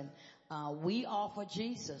us, and we offer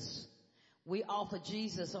Jesus. We offer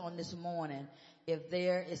Jesus on this morning. If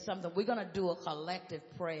there is something, we're going to do a collective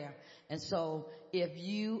prayer. And so if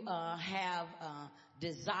you have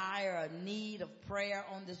desire, a need of prayer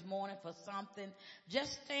on this morning for something,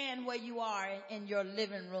 just stand where you are in your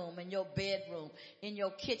living room, in your bedroom, in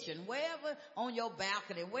your kitchen, wherever, on your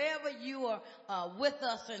balcony, wherever you are with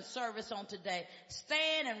us in service on today.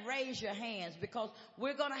 Stand and raise your hands, because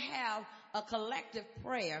we're going to have a collective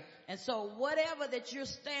prayer. And so whatever that you're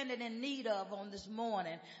standing in need of on this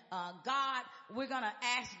morning, God, we're going to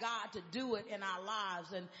ask God to do it in our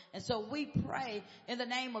lives. And so we pray in the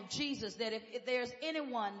name of Jesus that if there's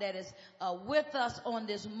anyone that is with us on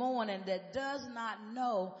this morning that does not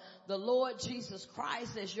know the Lord Jesus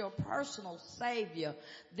Christ as your personal Savior,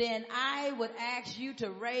 then I would ask you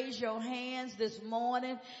to raise your hands this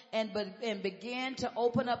morning and begin to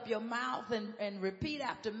open up your mouth and repeat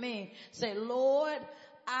after me. Say, Lord,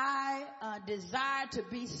 I desire to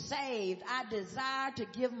be saved. I desire to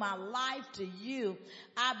give my life to you.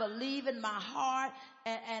 I believe in my heart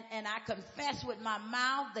and I confess with my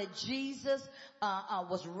mouth that Jesus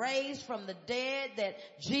was raised from the dead, that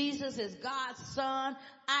Jesus is God's Son.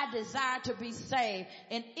 I desire to be saved.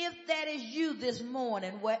 And if that is you this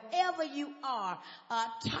morning, wherever you are,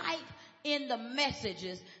 type in the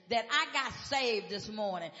messages that I got saved this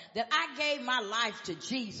morning, that I gave my life to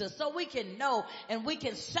Jesus, so we can know and we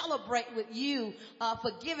can celebrate with you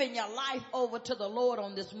for giving your life over to the Lord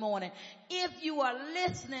on this morning. If you are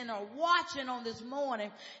listening or watching on this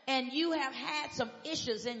morning and you have had some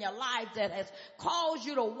issues in your life that has caused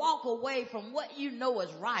you to walk away from what you know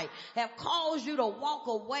is right, have caused you to walk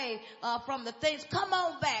away from the things, come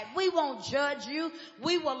on back. We won't judge you.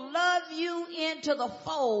 We will love you into the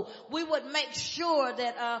fold. We would make sure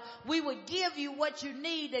that we would give you what you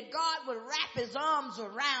need, that God would wrap his arms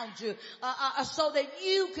around you so that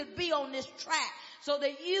you could be on this track, so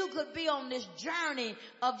that you could be on this journey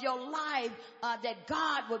of your life, that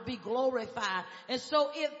God would be glorified. And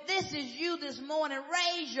so if this is you this morning,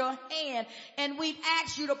 raise your hand and we'd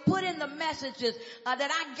ask you to put in the messages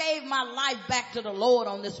that I gave my life back to the Lord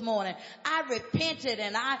on this morning. I repented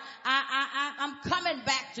and I'm coming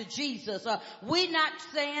back to Jesus. We're not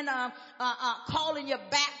saying calling you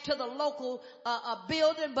back to the local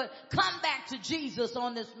building, but come back to Jesus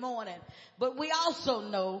on this morning. But we also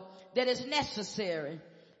know that it's necessary,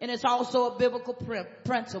 and it's also a biblical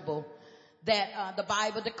principle that the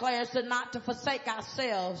Bible declares to not to forsake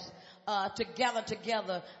ourselves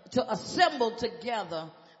together, to assemble together,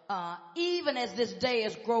 even as this day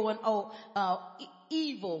is growing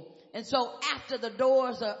evil. And so after the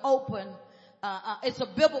doors are open, it's a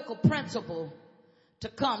biblical principle to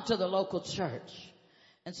come to the local church.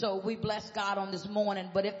 And so we bless God on this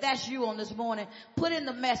morning. But if that's you on this morning, put in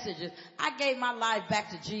the messages. I gave my life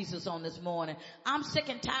back to Jesus on this morning. I'm sick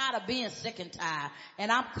and tired of being sick and tired,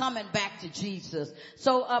 and I'm coming back to Jesus.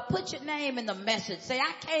 So put your name in the message. Say,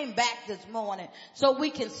 I came back this morning so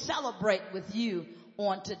we can celebrate with you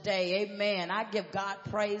on today. Amen. I give God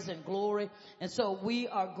praise and glory. And so we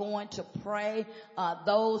are going to pray.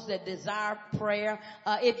 Those that desire prayer,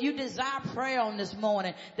 if you desire prayer on this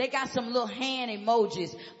morning, they got some little hand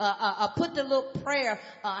emojis. Put the little prayer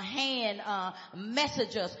hand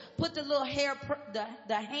messages. Put the little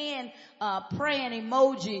the hand praying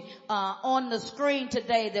emoji on the screen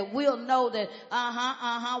today, that we'll know that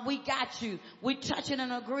we got you. We touching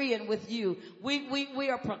and agreeing with you. We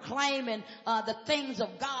are proclaiming the things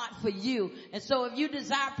of God for you. And so if you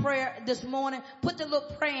desire prayer this morning, put the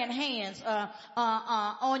little praying hands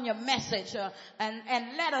on your message and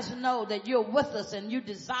let us know that you're with us and you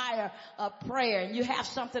desire prayer and you have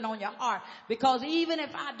something on your heart. Because even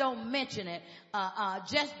if I don't mention it,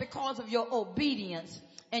 just because of your obedience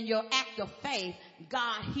and your act of faith,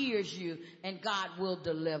 God hears you and God will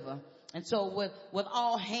deliver. And so with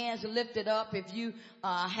all hands lifted up, if you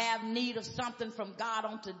have need of something from God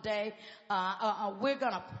on today, we're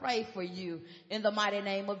going to pray for you in the mighty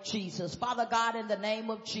name of Jesus. Father God, in the name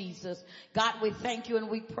of Jesus, God, we thank you and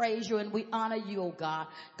we praise you and we honor you, oh God.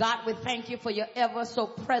 God, we thank you for your ever so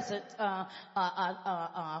present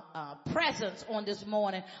presence on this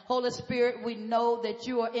morning. Holy Spirit, we know that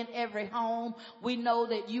you are in every home. We know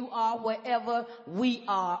that you are wherever we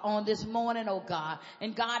are on this morning, oh God.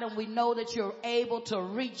 And God, and we know that you're able to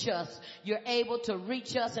reach us. You're able to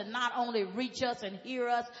reach us, and not only reach us and hear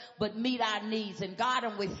us, but meet our needs. And God,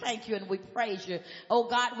 and we thank you and we praise you. Oh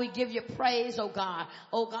God, we give you praise, oh God.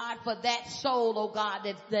 Oh God, for that soul, oh God,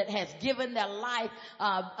 that has given their life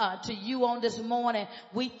to you on this morning.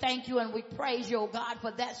 We thank you and we praise you, oh God,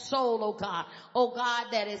 for that soul, oh God. Oh God,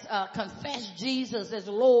 that is confessed Jesus as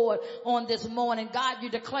Lord on this morning. God, you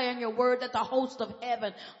declare in your word that the host of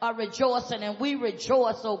heaven are rejoicing, and we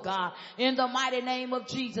rejoice, oh God, in the mighty name of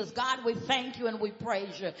Jesus. God, we thank you and we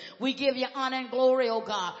praise you. We give you honor and glory, oh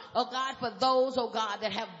God. Oh God, for those, oh God,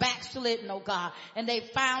 that have backslidden, oh God, and they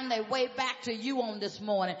found their way back to you on this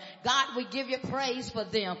morning. God, we give you praise for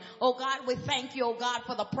them. Oh God, we thank you, oh God,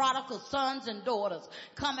 for the prodigal sons and daughters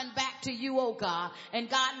coming back to you, oh God. And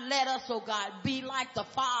God, let us, oh God, be like the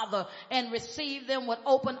Father and receive them with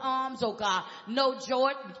open arms, oh God. No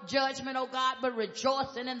judgment, oh God, but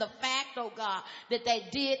rejoicing in the fact, oh God, that they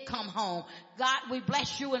did come home. God, we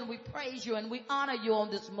bless you and we praise you and we honor you on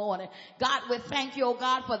this morning. God, we thank you, oh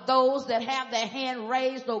God, for those that have their hand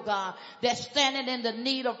raised, oh God, that's standing in the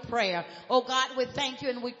need of prayer. Oh God, we thank you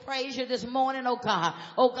and we praise you this morning, oh God.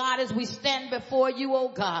 Oh God, as we stand before you, oh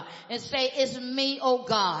God, and say, it's me, oh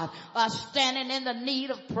God, standing in the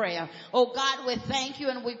need of prayer. Oh God, we thank you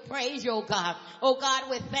and we praise you, oh God. Oh God,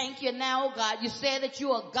 we thank you now, oh God. You said that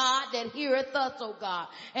you are God that heareth us, oh God.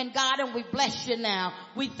 And God, and we bless you now.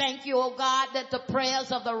 We thank you, oh God, that the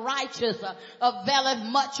prayers of the righteous availeth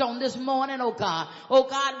much on this morning, oh God. Oh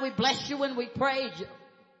God, we bless you and we praise you.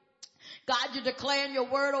 God, you declare in your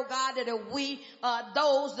word, oh God, that if we,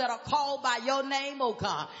 those that are called by your name, oh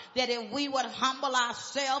God, that if we would humble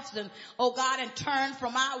ourselves and, oh God, and turn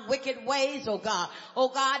from our wicked ways, oh God,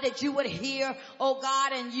 that you would hear, oh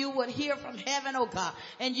God, and you would hear from heaven, oh God,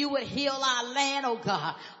 and you would heal our land, oh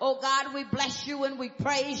God. Oh God, we bless you and we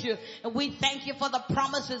praise you, and we thank you for the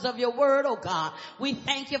promises of your word, oh God. We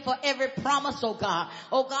thank you for every promise, oh God,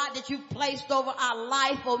 that you've placed over our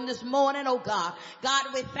life on this morning, oh God. God,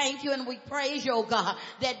 we thank you and we praise you, oh God,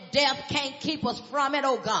 that death can't keep us from it,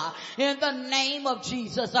 oh God. In the name of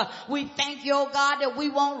Jesus, we thank you, oh God, that we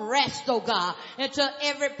won't rest, oh God, until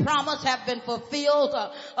every promise have been fulfilled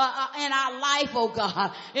in our life, oh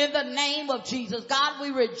God. In the name of Jesus, God,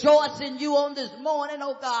 we rejoice in you on this morning,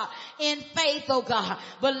 oh God, in faith, oh God,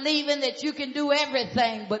 believing that you can do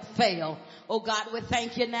everything but fail. Oh God, we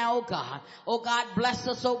thank you now, oh God. Oh God, bless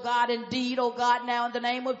us, oh God, indeed, oh God, now in the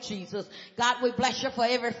name of Jesus. God, we bless you for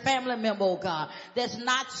every family member, oh God, that's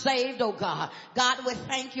not saved, oh God. God, we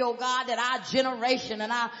thank you, oh God, that our generation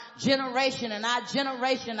and our generation and our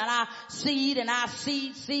generation and our seed and our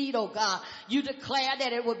seed, oh God, you declare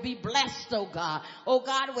that it would be blessed, oh God. Oh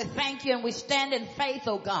God, we thank you and we stand in faith,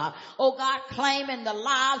 oh God. Oh God, claiming the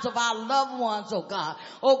lives of our loved ones, oh God.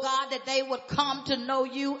 Oh God, that they would come to know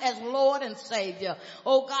you as Lord and Savior.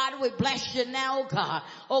 Oh God, we bless you now, oh God.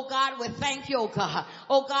 Oh God, we thank you, oh God.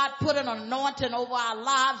 Oh God, put an anointing over our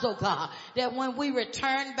lives, oh God, that when we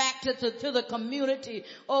return back to the community,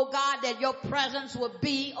 oh God, that your presence would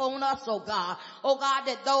be on us, oh God. Oh God,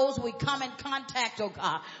 that those we come in contact, oh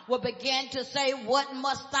God, will begin to say, what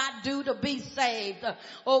must I do to be saved?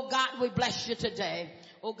 Oh God, we bless you today.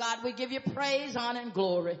 Oh God, we give you praise, honor, and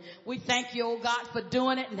glory. We thank you, oh God, for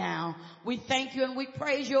doing it now. We thank you and we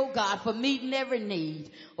praise you, oh God, for meeting every need.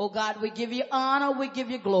 Oh God, we give you honor, we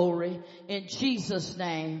give you glory. In Jesus'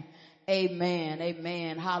 name, amen,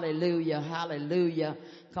 amen, hallelujah, hallelujah.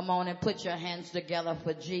 Come on and put your hands together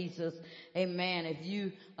for Jesus. Amen. If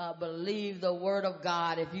you believe the word of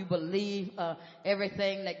God, if you believe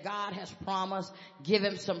everything that God has promised, give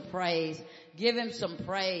him some praise. Give him some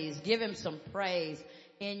praise. Give him some praise.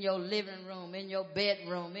 In your living room, in your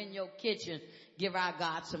bedroom, in your kitchen, give our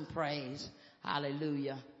God some praise.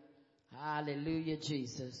 Hallelujah. Hallelujah,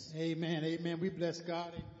 Jesus. Amen. Amen. We bless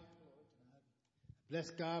God. Amen. Bless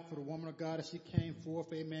God for the woman of God as she came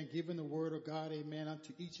forth. Amen. Giving the word of God. Amen.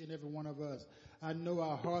 Unto each and every one of us. I know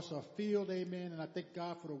our hearts are filled. Amen. And I thank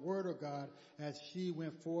God for the word of God as she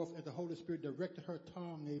went forth, as the Holy Spirit directed her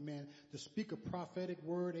tongue. Amen. To speak a prophetic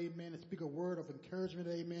word. Amen. And speak a word of encouragement.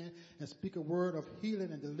 Amen. And speak a word of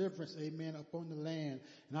healing and deliverance. Amen. Upon the land.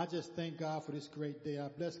 And I just thank God for this great day. I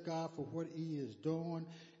bless God for what he is doing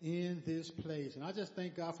in this place. And I just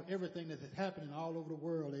thank God for everything that is happening all over the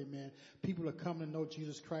world. Amen. People are coming to know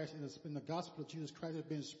Jesus Christ, and the gospel of Jesus Christ has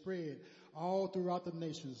been spread all throughout the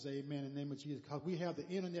nations. Amen. In the name of Jesus. Because we have the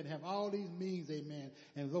internet, have all these means. Amen.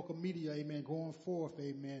 And local media. Amen. Going forth.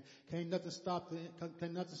 Amen. Can't nothing stop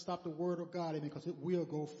the word of God. Amen. Because it will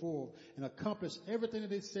go forth and accomplish everything that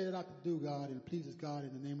they set it out to do, God, and pleases God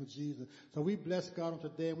in the name of Jesus. So we bless God on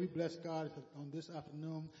today. We bless God on this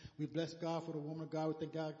afternoon. We bless God for the woman of God. We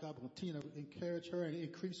thank God will continue to encourage her and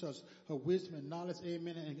increase her wisdom and knowledge.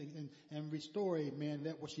 Amen. And restore, amen,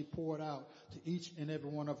 that what she poured out to each and every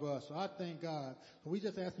one of us. So I thank God. So we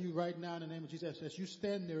just ask you right now in the name of Jesus, as you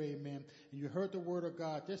stand there, amen, and you heard the word of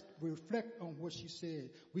God, just reflect on what she said.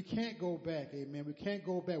 We can't go back, amen. We can't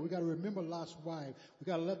go back. We got to remember Lot's wife. We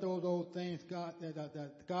got to let those old things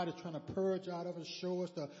that God is trying to purge out of us, show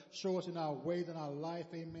us in our ways in our life,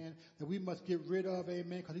 amen, that we must get rid of,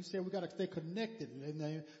 amen, because he said we got to stay connected,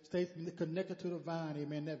 amen. amen. Stay connected to the vine,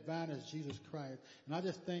 amen. That vine is Jesus Christ. And I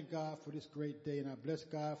just thank God for this great day, and I bless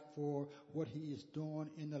God for what he is doing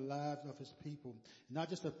in the lives of his people. Not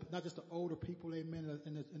just the older people, amen,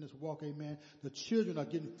 in this walk, amen. The children are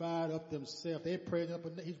getting fired up themselves.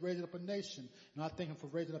 He's raising up a nation. And I thank him for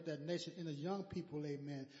raising up that nation in the young people,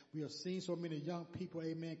 amen. We have seen so many young people,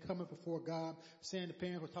 amen, coming before God, saying the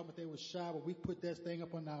parents were talking about they were shy, but we put that thing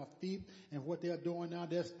up on our feet, and what they're doing now,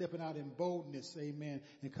 they're stepping out in boldness, amen,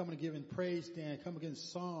 and coming and giving praise stand, coming getting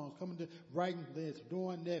songs, coming to writing this,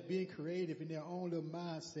 doing that, being creative in their own little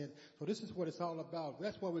mindset. So this is what it's all about.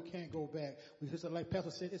 That's why we can't go back. Because like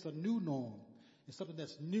Pastor said, it's a new norm. It's something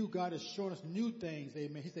that's new. God is showing us new things,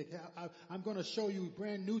 amen. He said, I'm going to show you a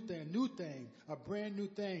brand new thing, a brand new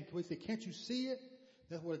thing. He said, can't you see it?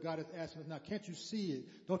 That's what God is asking us now. Can't you see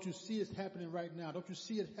it? Don't you see it's happening right now? Don't you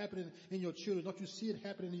see it happening in your children? Don't you see it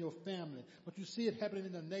happening in your family? Don't you see it happening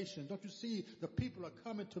in the nation? Don't you see the people are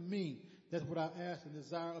coming to me? That's what I ask and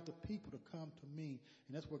desire of the people to come to me.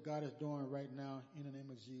 And that's what God is doing right now in the name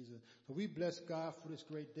of Jesus. So we bless God for this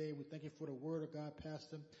great day. We thank you for the word of God,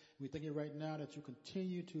 Pastor. We thank you right now that you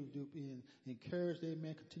continue to be encouraged,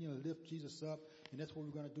 amen. Continue to lift Jesus up. And that's what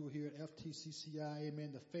we're going to do here at FTCCI,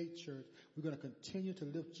 amen, the Faith Church. We're going to continue to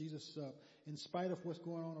lift Jesus up. In spite of what's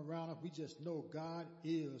going on around us, we just know God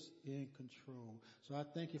is in control. So I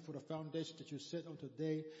thank you for the foundation that you set on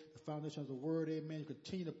today, the foundation of the word, amen. You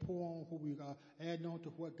continue to pour on who we are adding on to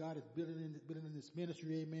what God is building in this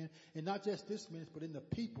ministry, amen. And not just this ministry, but in the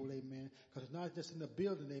people, amen. Because it's not just in the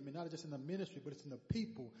building, amen. Not just in the ministry, but it's in the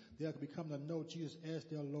people. They'll become to know Jesus as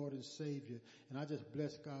their Lord and Savior. And I just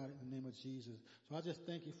bless God in the name of Jesus. So I just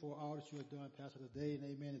thank you for all that you have done, Pastor, today, and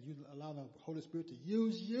amen. And you allow the Holy Spirit to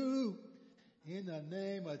use you. In the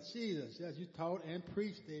name of Jesus, as you taught and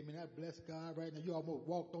preached, amen. I bless God right now. You almost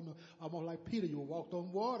walked on almost like Peter, you walked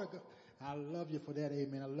on water. I love you for that,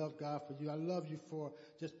 amen. I love God for you. I love you for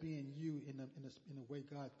just being you in the way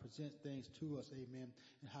God presents things to us, amen,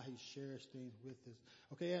 and how he shares things with us.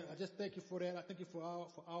 Okay, I just thank you for that. I thank you for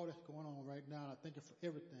all that's going on right now. I thank you for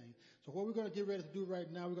everything. So what we're going to get ready to do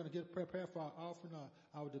right now, we're going to get prepared for our offering,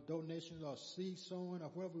 our donations, our seed sowing,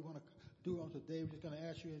 or whatever we want to do on today. We're just going to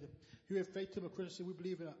ask you, here at Faith Temple Christian, we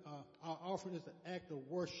believe in our offering is an act of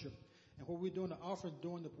worship. And what we're doing, the offering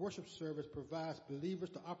during the worship service provides believers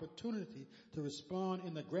the opportunity to respond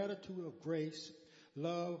in the gratitude of grace,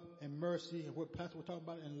 love, and mercy. And what Pastor was talking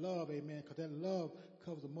about in love, amen, because that love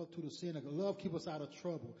covers a multitude of sin. Love keeps us out of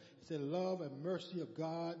trouble. He said love and mercy of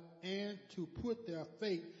God, and to put their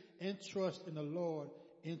faith and trust in the Lord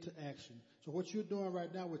into action. So what you're doing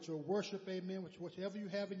right now with your worship, amen, whatever you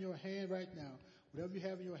have in your hand right now, whatever you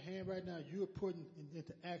have in your hand right now, you're putting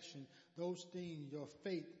into action those things, your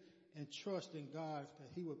faith and trust in God,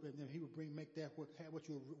 that he would make that what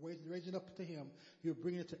you're raising up to him, he'll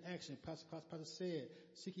bring it to action. Pastor said,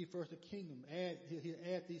 seek ye first the kingdom. He'll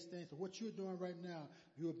add these things. So what you're doing right now,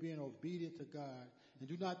 you're being obedient to God. And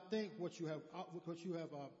do not think what you're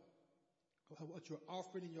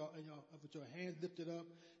offering with your hands lifted up,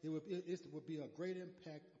 it will be a great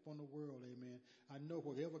impact upon the world, amen. I know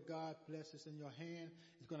whatever God blesses in your hand,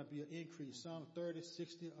 it's going to be an increase, some 30,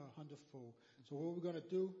 60, or 100-fold. So what we're going to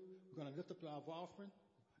do, we're going to lift up our offering,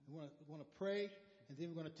 we want to pray, and then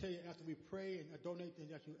we're going to tell you after we pray and donate,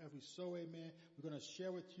 and as we sow, amen, we're going to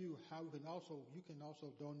share with you how you can also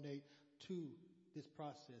donate to this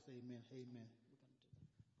process, amen, amen.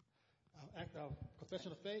 Act of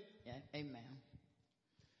confession of faith. Yeah, amen.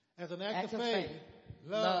 As an act of faith,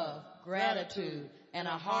 love, gratitude, and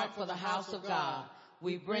a heart for the house of God,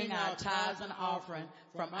 we bring our tithes and offering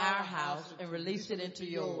from our house and release it into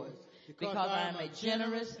yours. Because I am a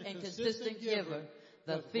generous and consistent giver,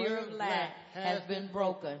 the fear of lack has been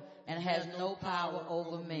broken and has no power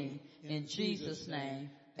over me. In Jesus'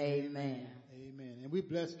 name, amen. Amen. And we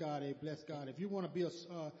bless God, bless God. If you want to be a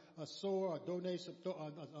sower, a donation,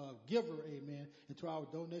 a giver, amen, into our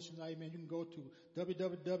donations, amen, you can go to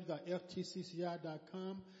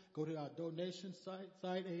www.ftcci.com. Go to our donation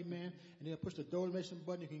site, amen, and then push the donation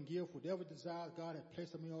button. You can give whatever desires God has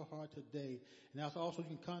placed on your heart today. And also you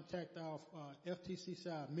can contact our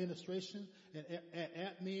FTCCI administration at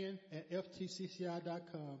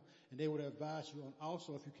admin@ftcci.com, and they would advise you on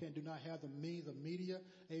also, if you do not have the means of media,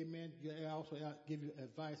 amen, they also give you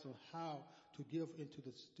advice on how to give into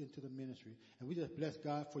the ministry. And we just bless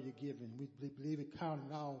God for your giving. We believe it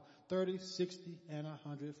counting all 30, 60, and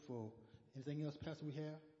 100-fold. Anything else, Pastor, we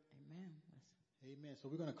have? Amen. Amen. So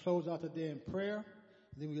we're going to close out today in prayer.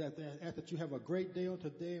 And then we ask that you have a great day on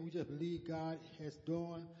today. And we just believe God has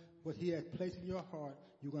done what he has placed in your heart.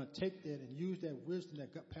 You're going to take that and use that wisdom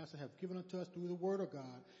that God, Pastor has given unto us through the Word of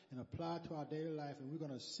God and apply it to our daily life. And we're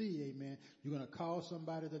going to see, amen, you're going to call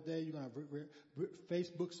somebody today. You're going to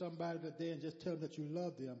Facebook somebody today and just tell them that you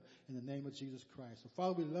love them in the name of Jesus Christ. So,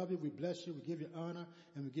 Father, we love you. We bless you. We give you honor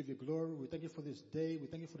and we give you glory. We thank you for this day. We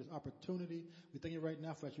thank you for this opportunity. We thank you right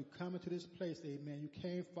now for as you come into this place, amen. You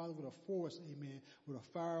came, Father, with a force, amen, with a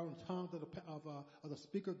fire on tongue of the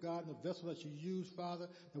speaker, God, and the vessel that you use, Father,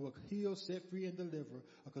 that will heal, set free, and deliver.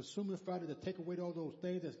 A consuming fire to take away all those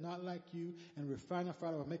things that's not like you, and refine a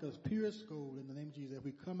fire that will make us pure as gold in the name of Jesus. As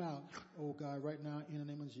we come out, oh God, right now in the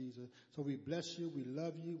name of Jesus. So we bless you, we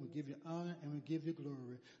love you, we give you honor, and we give you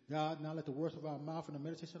glory. God, now let the words of our mouth and the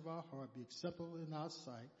meditation of our heart be acceptable in our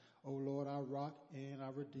sight. O Lord, our rock and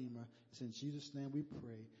our redeemer. It's in Jesus' name we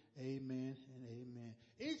pray. Amen and amen.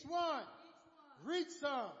 Each one, reach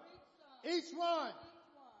some. Each one,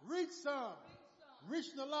 reach some.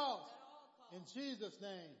 Reach the lost. In Jesus'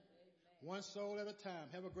 name. One soul at a time.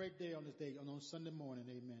 Have a great day on this day, on Sunday morning.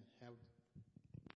 Amen.